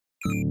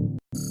You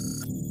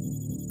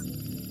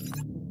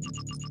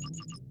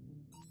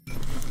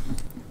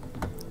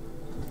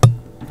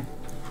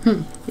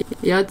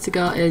had to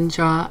go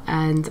intro,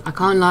 and I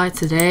can't lie,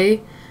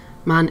 today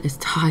man is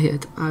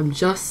tired. I'm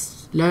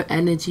just low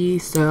energy,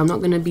 so I'm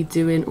not going to be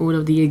doing all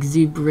of the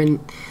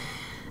exuberant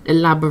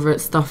elaborate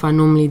stuff I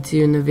normally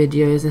do in the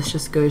videos. Let's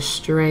just go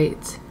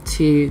straight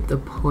to the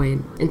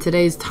point. In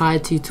today's tie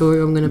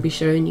tutorial, I'm going to be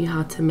showing you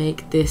how to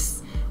make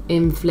this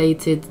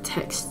inflated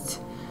text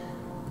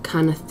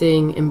kind of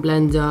thing in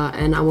Blender,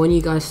 and I want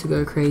you guys to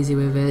go crazy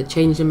with it,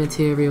 change the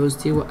materials,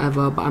 do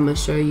whatever, but I'm going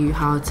to show you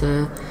how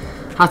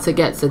to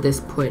get to this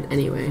point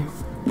anyway.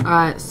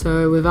 Alright,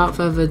 so without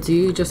further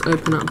ado, just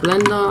open up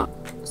Blender.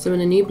 So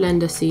in a new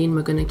Blender scene,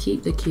 we're going to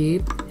keep the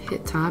cube,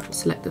 hit tab,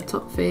 select the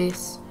top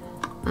face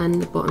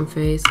and the bottom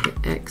face, hit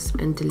X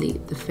and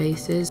delete the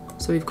faces.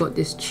 So we've got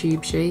this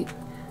tube shape.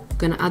 I'm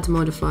going to add a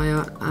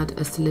modifier, add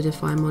a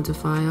solidify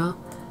modifier,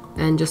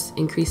 and just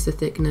increase the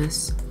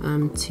thickness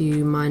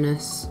to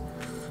minus,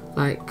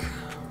 like,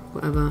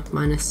 whatever,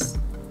 minus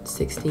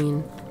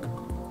 16.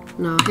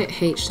 Now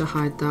hit H to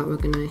hide that. We're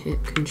going to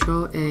hit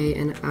Control A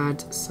and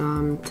add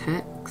some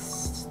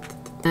text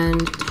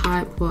and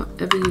type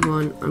whatever you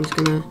want. I'm just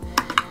going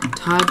to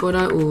type what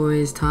I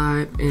always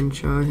type,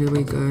 intro. Here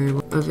we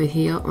go. Over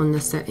here on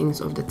the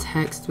settings of the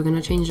text, we're going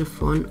to change the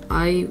font.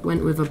 I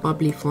went with a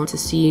bubbly font to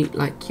see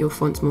like your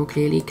fonts more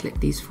clearly. Click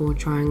these 4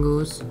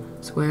 triangles,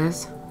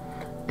 squares,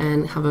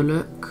 and have a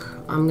look.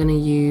 I'm going to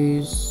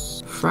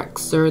use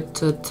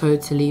Fraxerta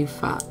Totally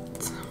Fat.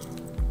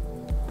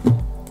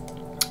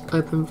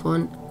 Open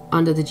font.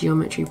 Under the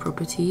geometry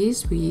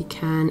properties, we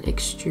can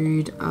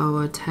extrude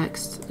our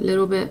text a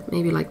little bit,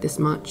 maybe like this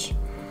much.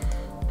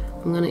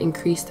 I'm going to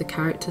increase the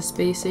character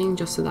spacing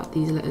just so that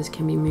these letters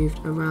can be moved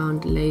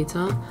around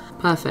later.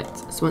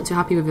 Perfect. So once you're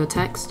happy with your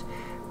text,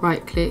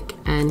 right click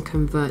and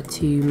convert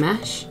to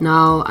mesh.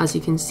 Now, as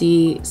you can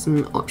see,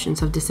 some options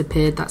have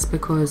disappeared. That's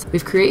because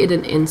we've created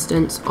an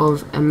instance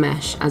of a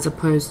mesh as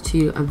opposed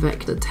to a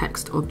vector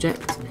text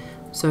object.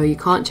 So you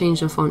can't change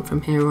the font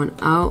from here on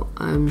out,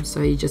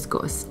 so you just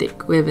gotta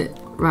stick with it.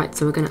 Right,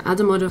 so we're gonna add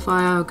a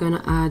modifier, we're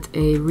gonna add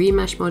a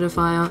remesh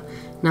modifier.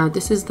 Now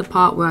this is the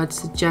part where I'd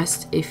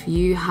suggest if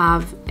you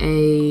have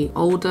a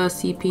older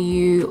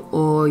CPU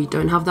or you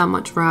don't have that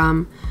much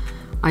RAM,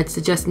 I'd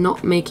suggest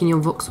not making your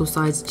voxel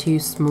size too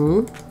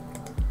small,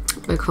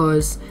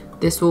 because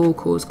this will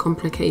cause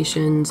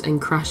complications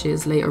and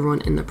crashes later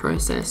on in the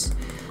process.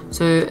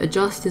 So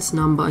adjust this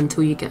number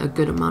until you get a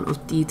good amount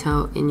of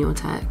detail in your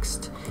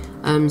text.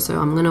 So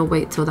I'm gonna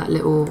wait till that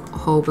little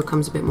hole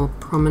becomes a bit more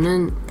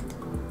prominent,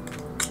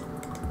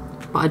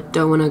 but I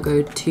don't want to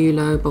go too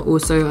low, but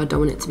also I don't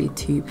want it to be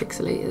too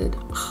pixelated.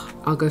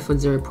 I'll go for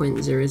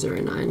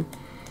 0.009.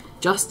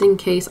 Just in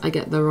case I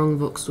get the wrong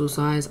voxel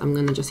size, I'm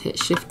gonna just hit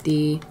Shift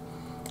D,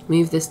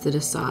 move this to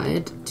the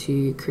side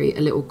to create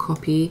a little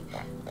copy,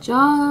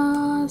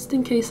 just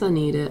in case I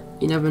need it.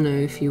 You never know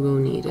if you will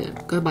need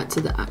it. Go back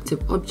to the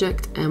active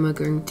object and we're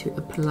going to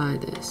apply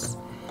this.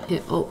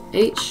 Hit Alt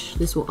H,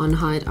 this will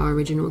unhide our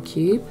original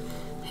cube.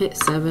 Hit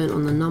 7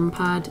 on the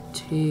numpad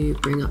to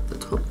bring up the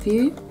top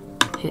view.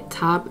 Hit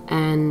Tab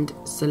and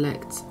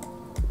select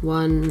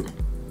one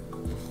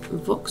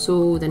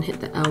voxel, then hit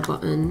the L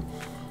button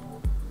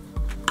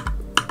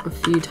a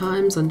few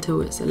times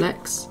until it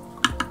selects.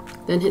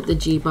 Then hit the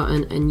G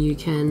button and you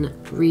can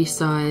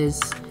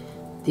resize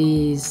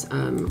these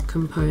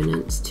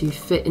components to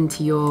fit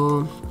into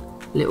your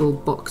little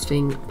box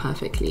thing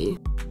perfectly.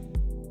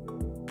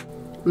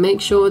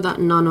 Make sure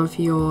that none of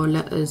your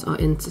letters are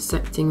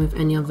intersecting with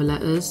any other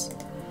letters.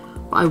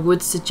 But I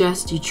would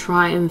suggest you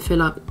try and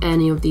fill up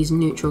any of these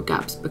neutral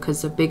gaps,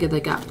 because the bigger the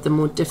gap, the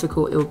more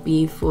difficult it will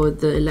be for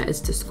the letters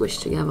to squish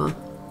together.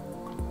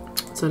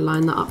 So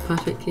line that up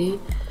perfectly.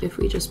 If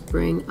we just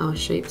bring our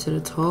shape to the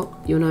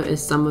top, you'll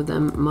notice some of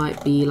them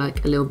might be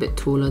like a little bit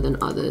taller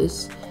than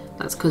others.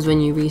 That's because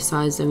when you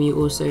resize them,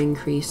 you also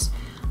increase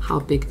how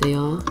big they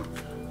are.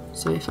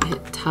 So if I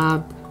hit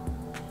Tab,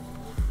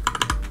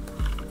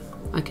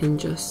 I can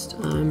just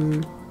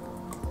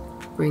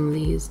bring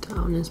these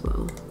down as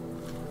well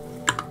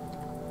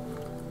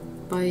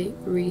by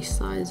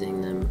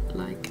resizing them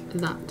like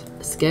that.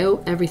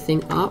 Scale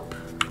everything up,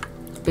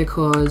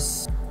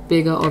 because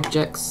bigger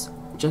objects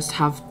just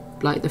have,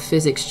 like, the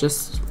physics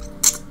just,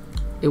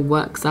 it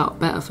works out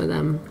better for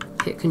them.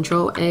 Hit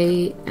Control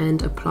A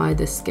and apply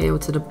the scale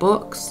to the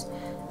box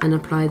and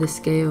apply the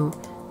scale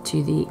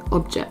to the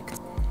object.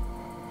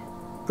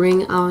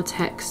 Bring our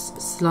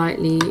text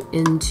slightly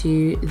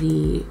into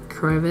the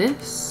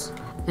crevice,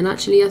 and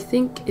actually I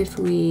think if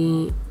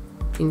we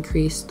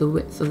increase the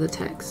width of the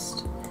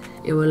text,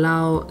 it will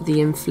allow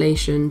the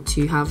inflation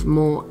to have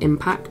more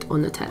impact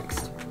on the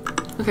text.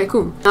 Okay,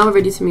 cool. Now we're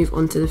ready to move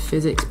on to the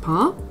physics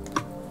part.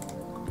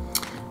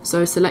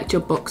 So select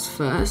your box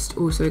first.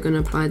 Also going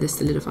to apply the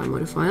solidify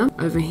modifier.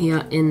 Over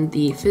here in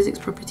the physics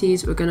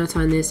properties, we're going to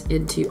turn this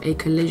into a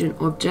collision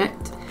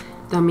object.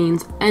 That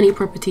means any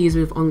properties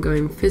with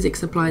ongoing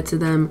physics applied to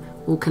them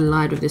will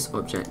collide with this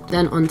object.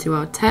 Then onto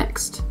our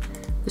text,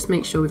 Just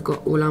make sure we've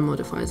got all our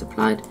modifiers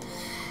applied.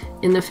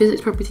 In the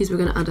physics properties, we're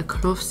going to add a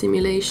cloth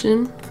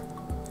simulation.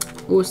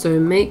 Also,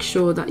 make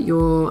sure that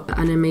your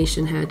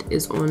animation head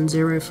is on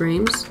 0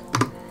 frames.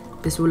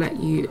 This will let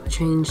you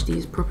change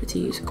these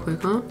properties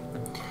quicker.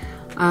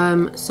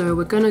 So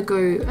we're going to go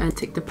and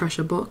tick the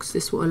pressure box.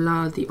 This will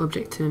allow the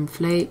object to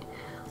inflate.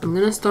 I'm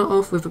going to start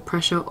off with a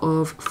pressure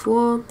of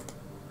 4.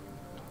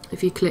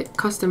 If you click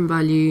custom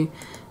value,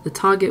 the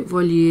target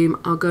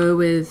volume, I'll go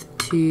with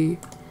 2,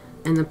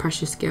 and the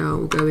pressure scale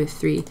will go with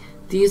 3.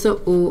 These are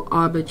all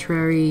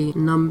arbitrary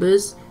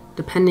numbers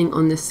depending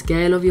on the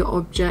scale of your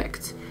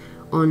object,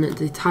 on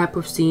the type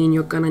of scene.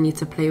 You're gonna need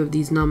to play with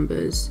these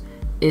numbers.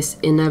 It's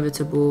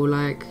inevitable,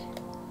 like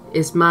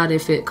it's mad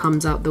if it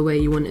comes out the way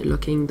you want it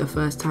looking the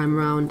first time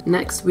round.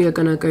 Next, we are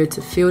gonna go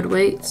to field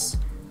weights,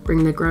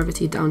 bring the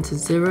gravity down to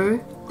 0.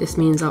 This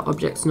means our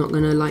object's not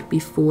gonna like be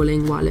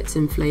falling while it's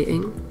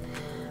inflating.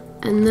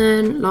 And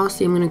then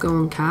lastly, I'm gonna go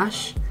on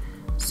cache.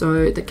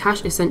 So the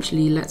cache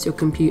essentially lets your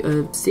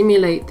computer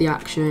simulate the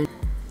action.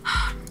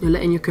 You're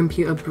letting your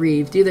computer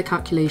breathe, do the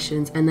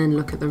calculations, and then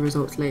look at the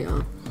results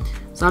later.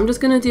 So I'm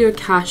just gonna do a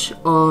cache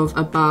of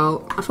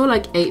about, I feel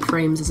like 8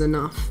 frames is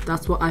enough.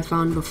 That's what I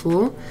found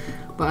before.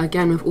 But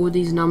again, with all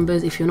these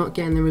numbers, if you're not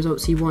getting the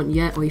results you want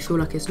yet, or you feel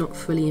like it's not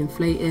fully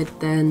inflated,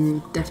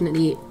 then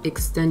definitely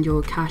extend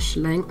your cache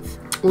length.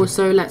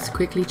 Also, let's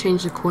quickly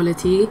change the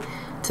quality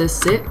to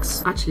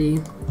 6. Actually,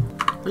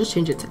 I'll just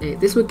change it to 8.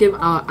 This will give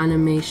our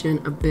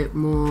animation a bit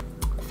more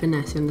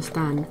finesse, you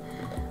understand?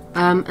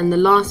 And the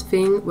last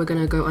thing, we're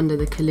gonna go under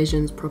the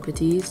collisions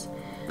properties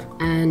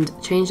and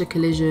change the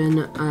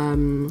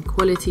collision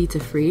quality to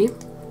 3.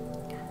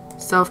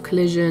 Self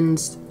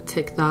collisions,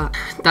 tick that.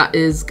 That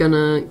is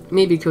gonna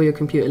maybe kill your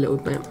computer a little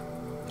bit.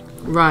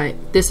 Right,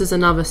 this is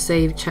another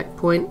save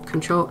checkpoint.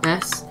 Control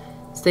S,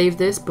 save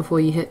this before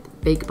you hit the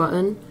bake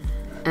button.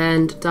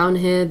 And down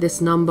here,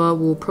 this number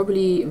will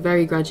probably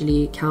very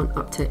gradually count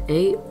up to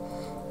 8.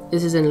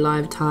 This is in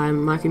live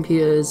time. My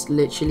computer's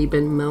literally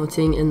been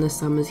melting in the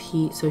summer's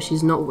heat, so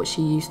she's not what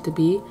she used to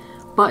be,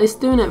 but it's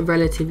doing it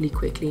relatively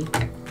quickly.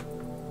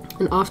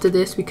 And after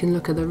this, we can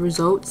look at the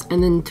results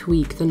and then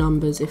tweak the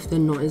numbers if they're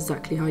not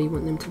exactly how you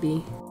want them to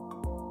be.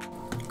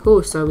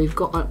 Cool, so we've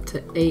got up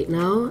to 8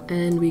 now,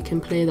 and we can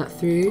play that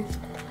through.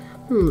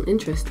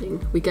 Interesting.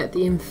 We get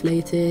the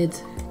inflated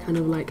kind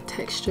of like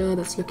texture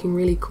that's looking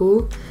really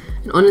cool.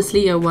 And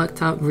honestly, it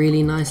worked out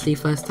really nicely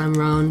first time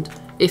round.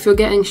 If you're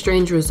getting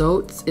strange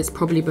results, it's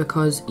probably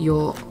because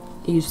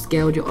you've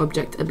scaled your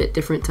object a bit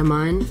different to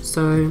mine.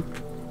 So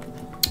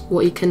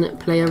what you can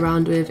play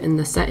around with in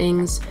the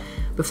settings,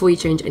 before you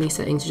change any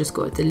settings, you just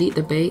got to delete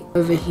the bake.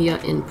 Over here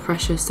in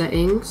pressure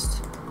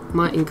settings,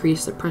 might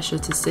increase the pressure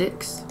to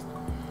 6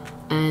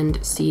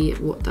 and see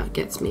what that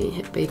gets me.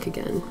 Hit bake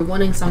again. I'm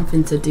wanting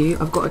something to do.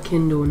 I've got a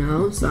Kindle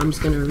now, so I'm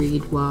just gonna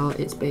read while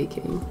it's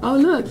baking. Oh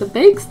look, the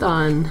bake's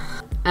done.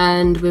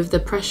 And with the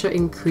pressure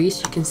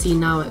increase, you can see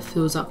now it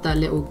fills up that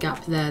little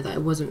gap there that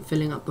it wasn't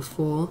filling up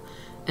before.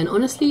 And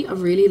honestly, I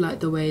really like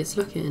the way it's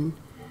looking.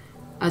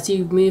 As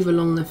you move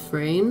along the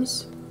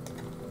frames,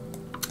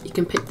 you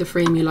can pick the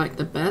frame you like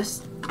the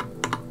best,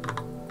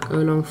 go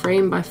along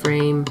frame by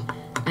frame,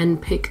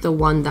 and pick the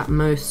one that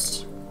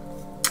most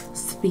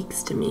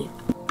speaks to me.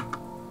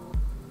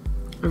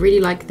 I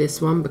really like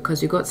this one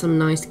because you've got some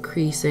nice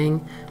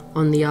creasing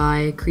on the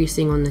eye,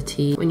 creasing on the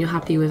T. When you're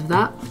happy with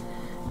that,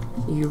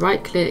 you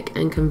right click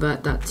and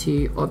convert that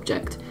to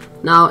object.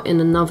 Now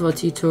in another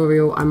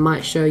tutorial, I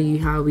might show you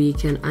how we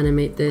can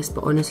animate this,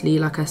 but honestly,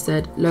 like I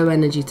said, low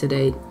energy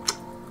today,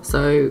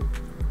 so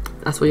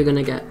that's what you're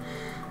gonna get.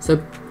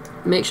 So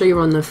make sure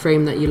you're on the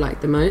frame that you like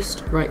the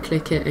most, right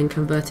click it and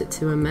convert it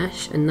to a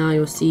mesh, and now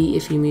you'll see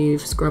if you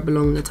move, scrub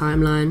along the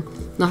timeline,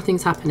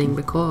 nothing's happening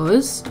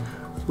because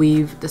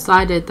we've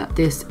decided that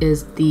this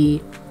is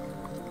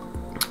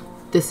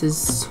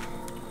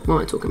what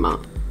am I talking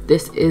about?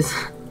 This is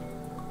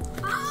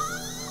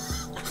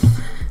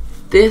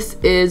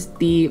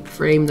the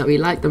frame that we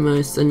like the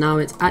most. So now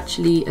it's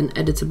actually an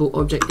editable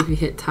object. If you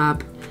hit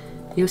tab,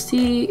 you'll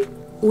see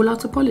all our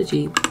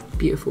topology.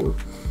 Beautiful.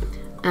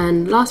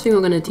 And last thing we're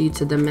going to do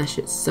to the mesh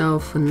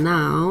itself for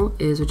now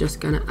is we're just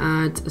going to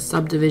add a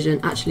subdivision.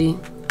 Actually,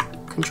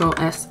 Control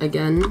S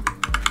again,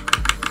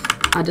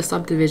 add a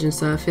subdivision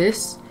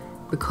surface.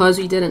 Because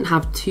we didn't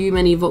have too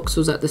many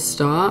voxels at the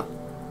start,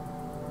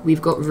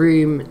 we've got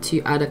room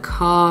to add a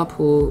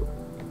carport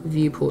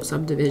viewport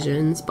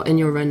subdivisions, but in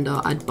your render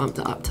I'd bump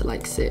that up to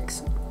like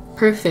 6.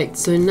 Perfect.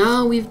 So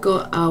now we've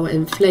got our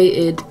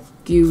inflated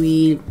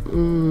gooey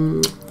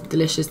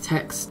delicious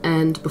text,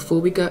 and before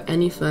we go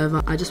any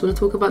further, I just want to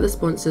talk about the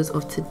sponsors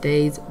of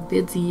today's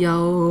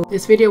video.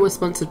 This video was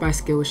sponsored by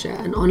Skillshare,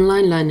 an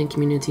online learning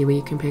community where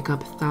you can pick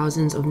up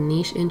thousands of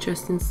niche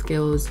interesting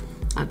skills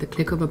at the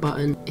click of a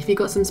button. If you've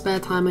got some spare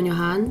time on your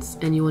hands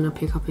and you want to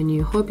pick up a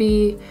new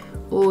hobby,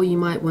 or you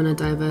might want to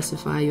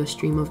diversify your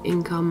stream of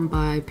income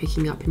by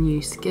picking up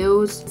new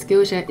skills,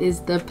 Skillshare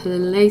is the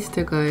place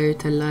to go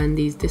to learn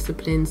these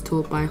disciplines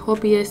taught by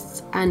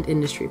hobbyists and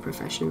industry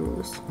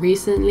professionals.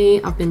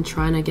 Recently, I've been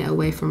trying to get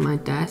away from my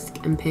desk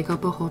and pick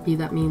up a hobby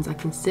that means I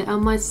can sit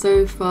on my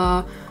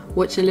sofa,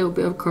 watch a little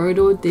bit of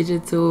Corridor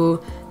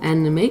Digital,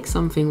 and make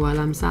something while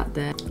I'm sat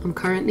there. I'm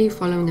currently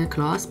following a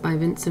class by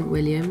Vincent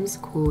Williams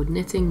called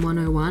Knitting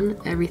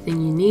 101,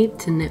 Everything You Need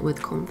to Knit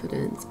with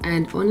Confidence.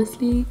 And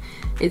honestly,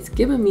 it's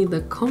given me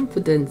the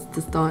confidence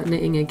to start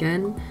knitting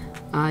again.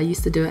 I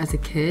used to do it as a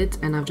kid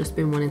and I've just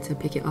been wanting to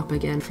pick it up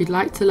again. If you'd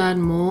like to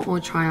learn more or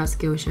try out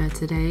Skillshare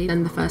today,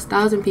 then the first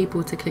 1,000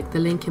 people to click the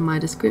link in my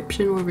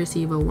description will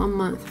receive a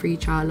 1-month free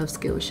trial of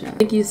Skillshare.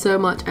 Thank you so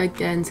much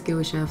again,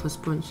 Skillshare, for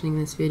sponsoring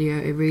this video.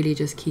 It really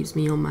just keeps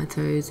me on my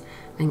toes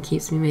and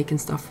keeps me making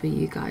stuff for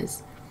you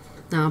guys.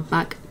 Now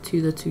back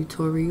to the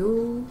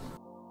tutorial.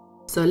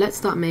 So let's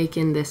start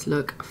making this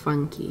look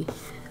funky.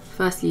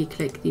 Firstly,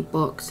 click the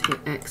box, hit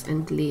X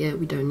and delete it.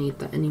 We don't need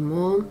that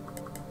anymore.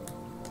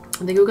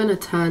 I think we're going to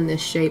turn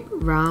this shape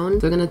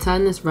round. We're going to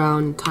turn this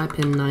round, type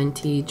in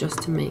 90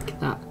 just to make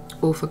that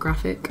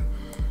orthographic.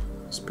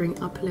 Just bring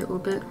it up a little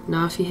bit.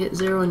 Now if you hit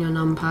 0 on your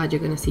numpad, you're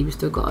going to see we've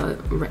still got a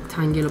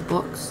rectangular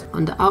box.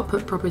 Under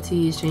output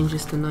properties, change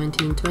this to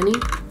 1920.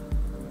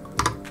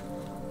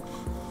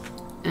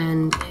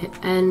 And hit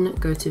N,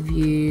 go to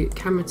view,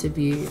 camera to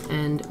view,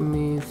 and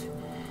move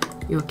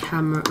your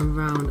camera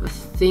around. I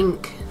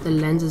think the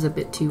lens is a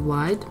bit too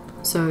wide.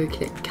 So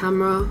click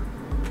camera.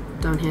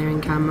 Down here in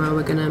camera,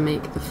 we're gonna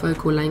make the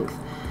focal length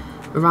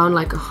around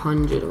like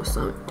 100 or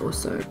so.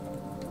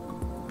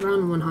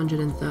 Around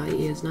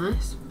 130 is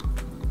nice.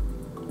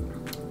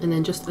 And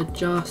then just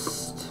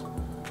adjust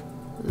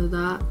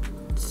that.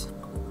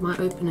 Might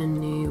open a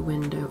new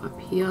window up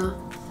here.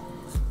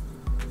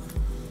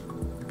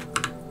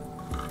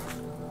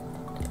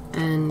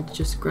 And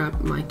just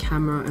grab my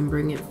camera and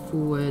bring it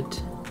forward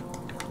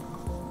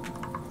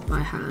by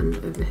hand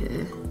over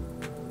here,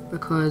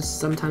 because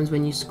sometimes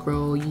when you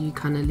scroll you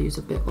kind of lose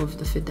a bit of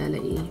the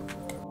fidelity.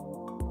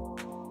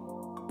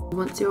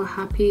 Once you're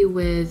happy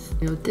with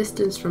your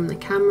distance from the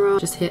camera,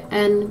 just hit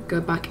N, go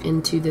back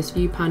into this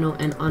view panel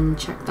and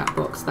uncheck that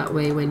box. That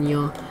way when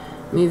you're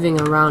moving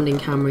around in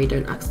camera you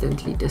don't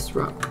accidentally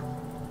disrupt.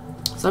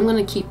 So I'm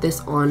going to keep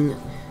this on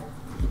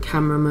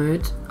camera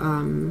mode,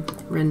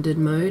 rendered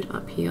mode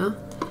up here,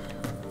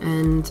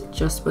 and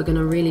we're going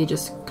to really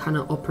just kind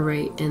of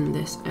operate in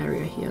this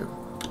area here.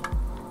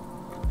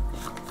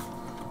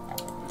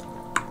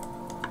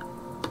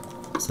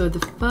 So the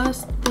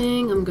first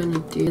thing I'm going to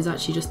do is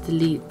actually just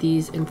delete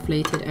these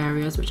inflated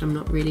areas, which I'm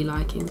not really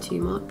liking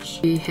too much.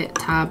 We hit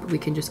tab, we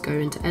can just go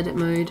into edit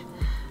mode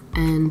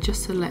and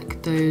just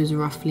select those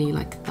roughly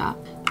like that.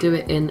 Do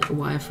it in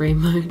wireframe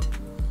mode.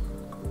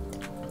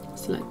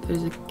 Select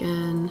those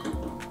again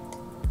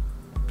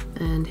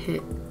and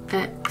hit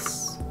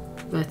X,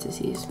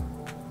 vertices.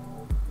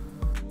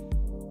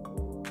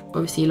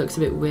 Obviously it looks a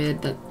bit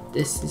weird that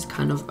this is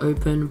kind of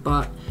open,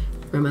 but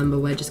remember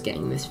we're just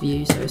getting this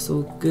view, so it's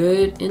all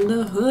good in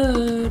the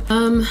hood.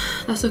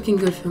 That's looking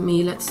good for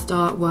me. Let's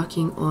start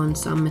working on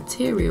some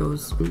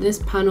materials. In this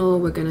panel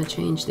we're going to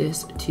change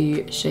this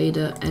to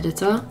shader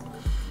editor,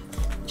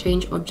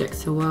 change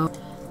objects to world,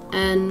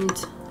 and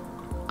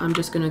I'm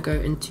just going to go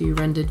into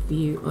rendered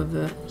view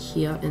over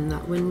here in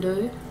that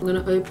window. I'm going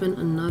to open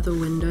another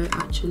window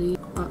actually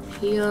up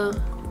here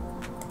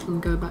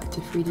and go back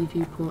to 3D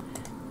viewport.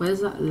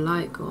 Where's that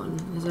light gone?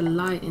 There's a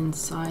light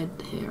inside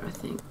here, I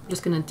think. I'm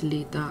just gonna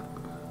delete that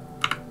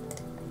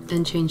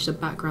and change the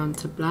background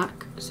to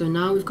black. So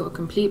now we've got a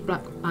complete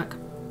Now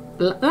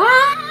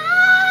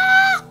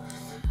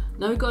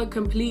we've got a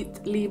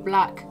completely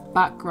black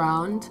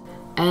background,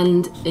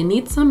 and it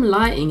needs some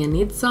lighting, it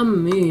needs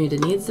some mood,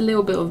 it needs a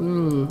little bit of, you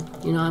know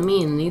what I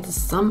mean? It needs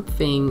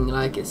something,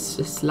 like it's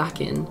just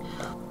lacking.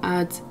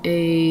 Add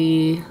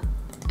a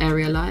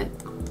area light.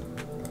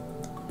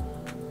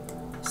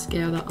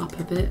 Scale that up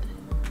a bit,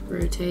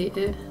 rotate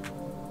it,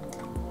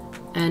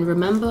 and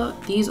remember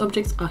these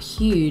objects are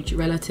huge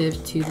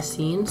relative to the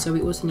scene, so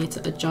we also need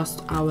to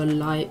adjust our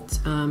light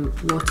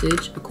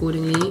wattage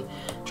accordingly.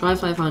 Try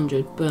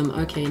 500. Boom.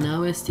 Okay, now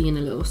we're seeing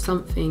a little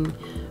something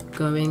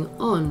going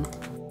on.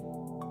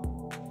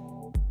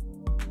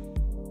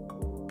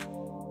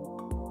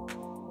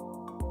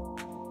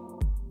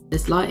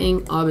 This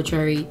lighting,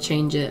 arbitrary,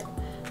 change it.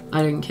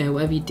 I don't care,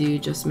 whatever you do,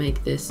 just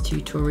make this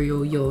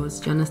tutorial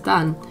yours. Do you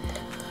understand?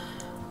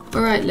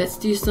 Alright, let's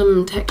do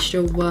some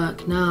texture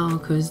work now,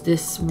 because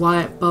this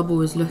white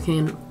bubble is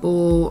looking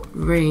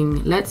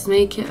boring. Let's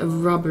make it a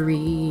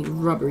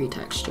rubbery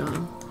texture.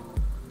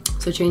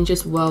 So change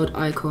this world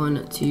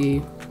icon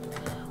to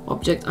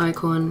object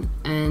icon,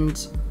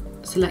 and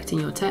selecting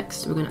your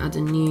text, we're going to add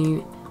a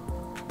new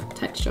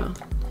texture.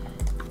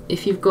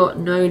 If you've got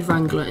Node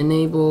Wrangler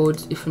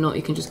enabled, if not,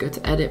 you can just go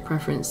to edit,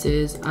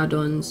 preferences,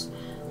 add-ons,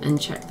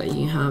 and check that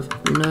you have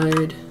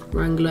Node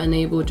Wrangler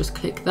enabled. Just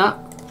click that.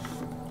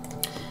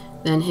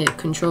 then hit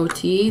Control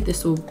T.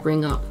 This will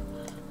bring up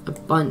a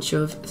bunch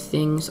of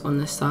things on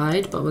the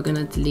side, but we're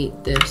gonna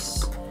delete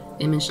this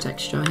image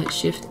texture. Hit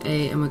Shift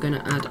A, and we're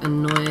gonna add a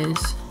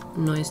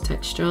noise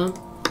texture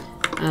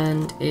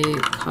and a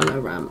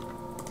color ramp,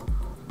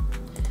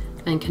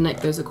 and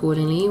connect those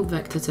accordingly.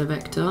 Vector to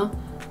vector,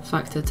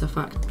 factor to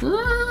factor.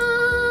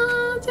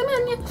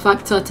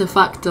 Factor to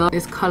factor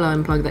is color,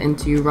 and plug that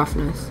into your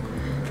roughness.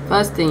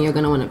 First thing, you're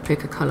gonna want to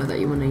pick a color that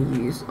you want to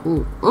use.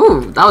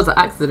 Oh, that was an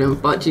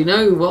accident, but you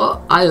know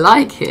what? I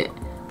like it.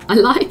 I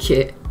like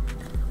it.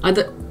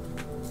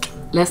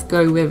 Let's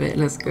go with it.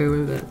 Let's go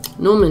with it.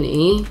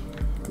 Normally,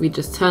 we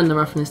just turn the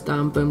roughness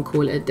down, boom,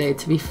 call it a day.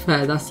 To be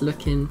fair, that's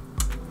looking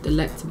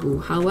delectable.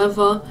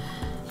 However,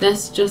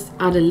 let's just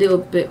add a little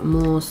bit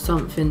more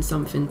something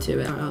to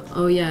it.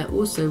 Oh yeah,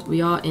 also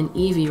we are in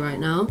Eevee right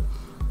now.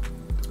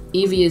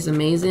 Eevee is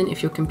amazing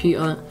if your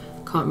computer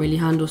can't really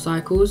handle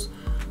cycles.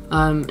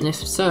 And if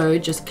so,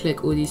 just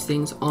click all these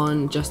things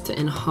on just to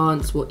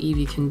enhance what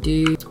Eevee can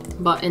do.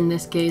 But in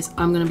this case,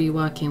 I'm going to be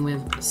working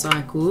with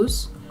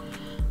cycles.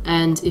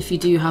 And if you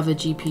do have a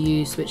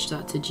GPU, switch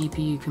that to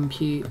GPU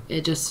compute.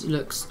 It just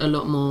looks a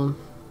lot more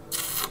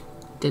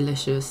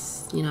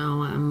delicious, you know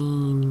what I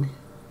mean?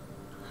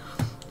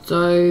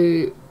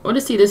 So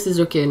honestly, this is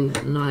looking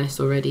nice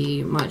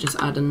already. Might just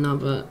add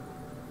another.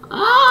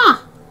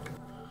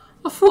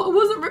 I thought I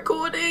wasn't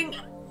recording.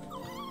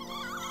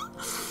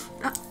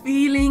 That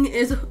feeling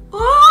is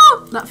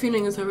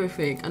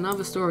horrific.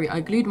 Another story, I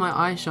glued my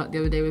eye shut the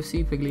other day with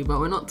super glue, but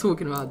we're not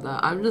talking about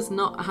that. I'm just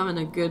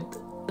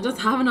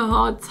having a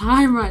hard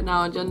time right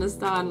now. Do you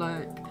understand?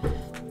 Like,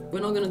 we're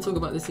not going to talk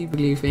about the super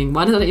glue thing.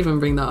 Why did I even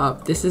bring that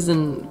up? This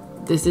isn't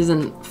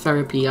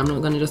therapy. I'm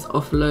not going to just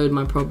offload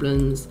my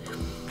problems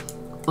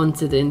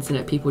onto the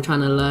internet, people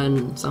trying to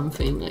learn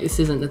something. Like, this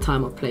isn't the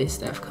time or place,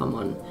 Steph, come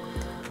on.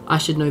 I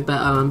should know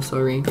better, I'm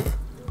sorry.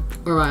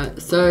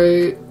 Alright,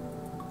 so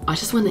I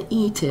just want to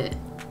eat it.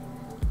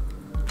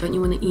 Don't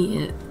you want to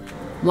eat it?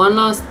 One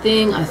last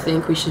thing I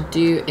think we should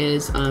do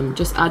is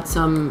just add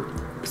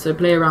so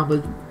play around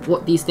with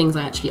what these things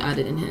I actually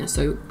added in here.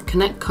 So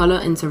connect color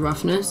into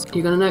roughness.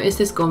 You're gonna notice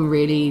this gone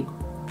really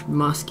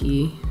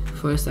musky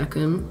for a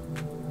second.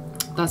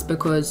 That's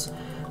because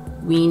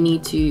we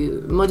need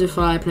to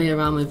modify, play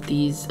around with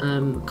these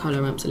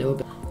color ramps a little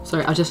bit.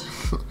 Sorry,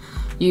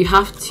 you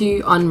have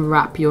to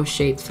unwrap your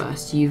shape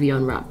first, UV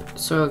unwrap.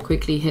 So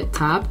quickly hit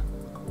tab,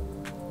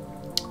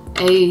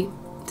 A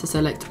to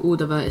select all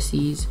the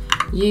vertices,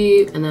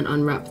 U, and then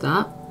unwrap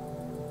that.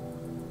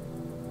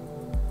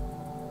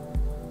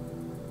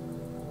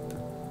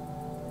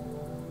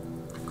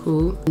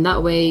 Cool. And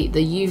that way,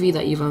 the UV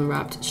that you've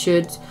unwrapped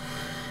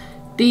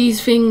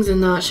these things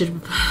and that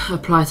should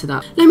apply to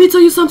that. Let me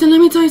tell you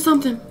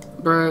something.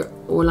 Bro,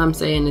 all I'm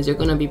saying is you're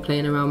gonna be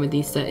playing around with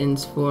these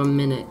settings for a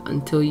minute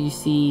until you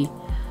see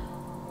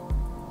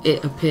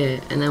it appear.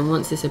 And then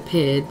once it's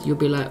appeared, you'll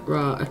be like,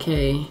 right,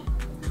 okay,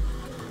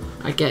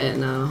 I get it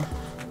now.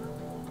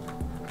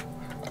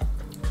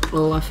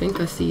 Oh, I think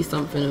I see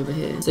something over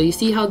here. So you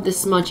see how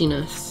this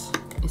smudginess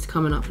is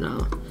coming up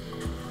now?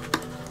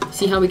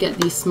 See how we get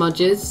these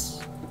smudges?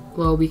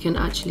 Well, we can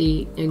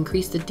actually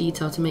increase the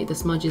detail to make the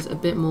smudges a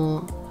bit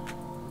more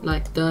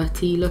like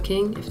dirty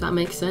looking, if that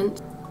makes sense.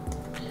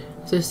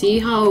 So see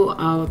how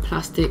our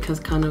plastic has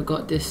kind of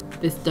got this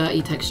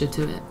dirty texture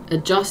to it.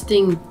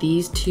 Adjusting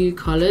these two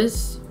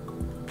colors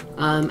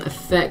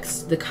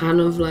affects the kind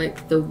of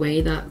like the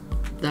way that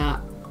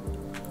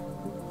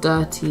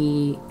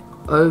dirty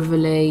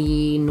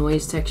overlay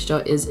noise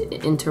texture is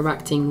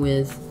interacting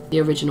with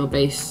the original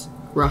base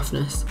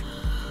roughness.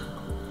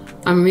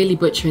 I'm really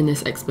butchering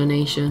this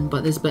explanation,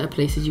 but there's better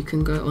places you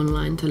can go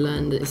online to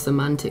learn the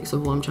semantics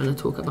of what I'm trying to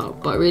talk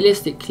about. But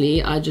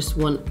realistically, I just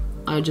want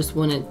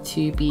it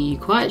to be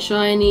quite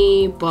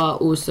shiny, but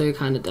also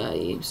kind of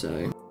dirty.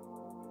 So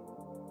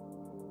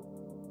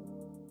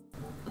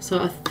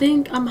I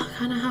think I'm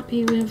kind of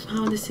happy with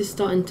how this is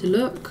starting to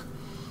look.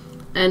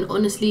 And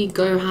honestly,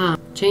 go ham.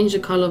 Change the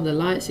color of the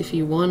lights if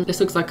you want.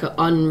 This looks like an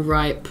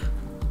unripe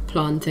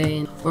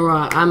plantain.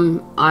 Alright,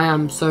 I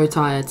am so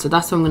tired, so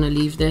that's why I'm gonna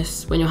leave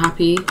this. When you're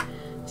happy,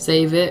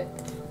 save it,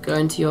 go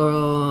into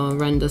your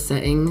render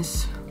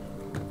settings,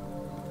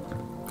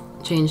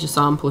 change the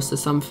samples to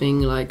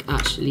something like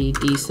actually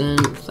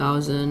decent.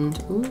 1,000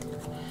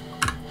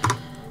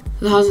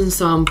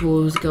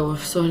 samples, go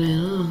off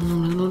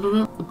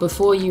solid.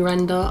 Before you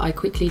render, I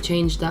quickly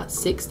changed that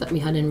 6 that we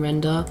had in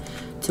render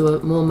to a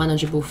more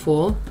manageable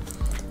 4,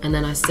 and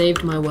then I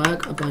saved my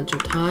work a bunch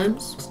of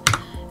times.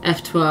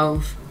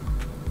 F12.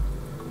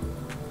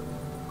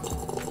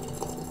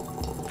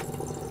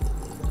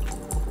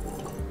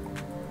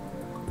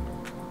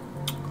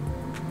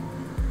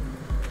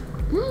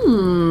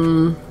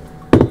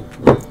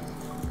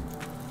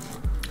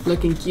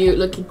 Looking cute,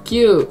 looking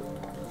cute.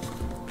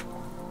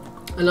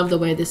 I love the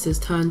way this has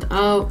turned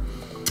out.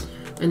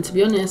 And to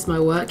be honest, my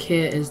work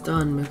here is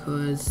done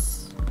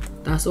because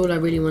that's all I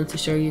really wanted to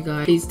show you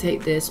guys. Please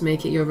take this,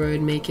 make it your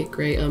own, make it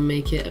greater,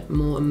 make it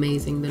more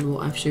amazing than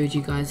what I've showed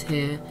you guys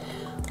here.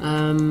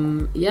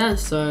 Yeah,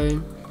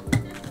 so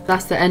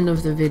that's the end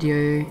of the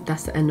video.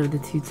 That's the end of the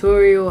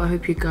tutorial. I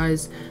hope you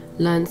guys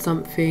learned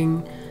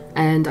something,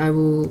 and I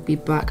will be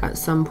back at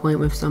some point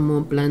with some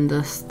more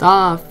Blender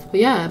stuff. But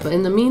yeah, but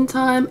in the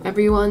meantime,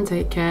 everyone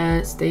take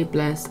care, stay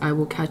blessed. I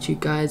will catch you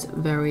guys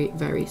very,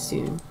 very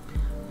soon.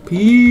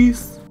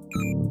 Peace.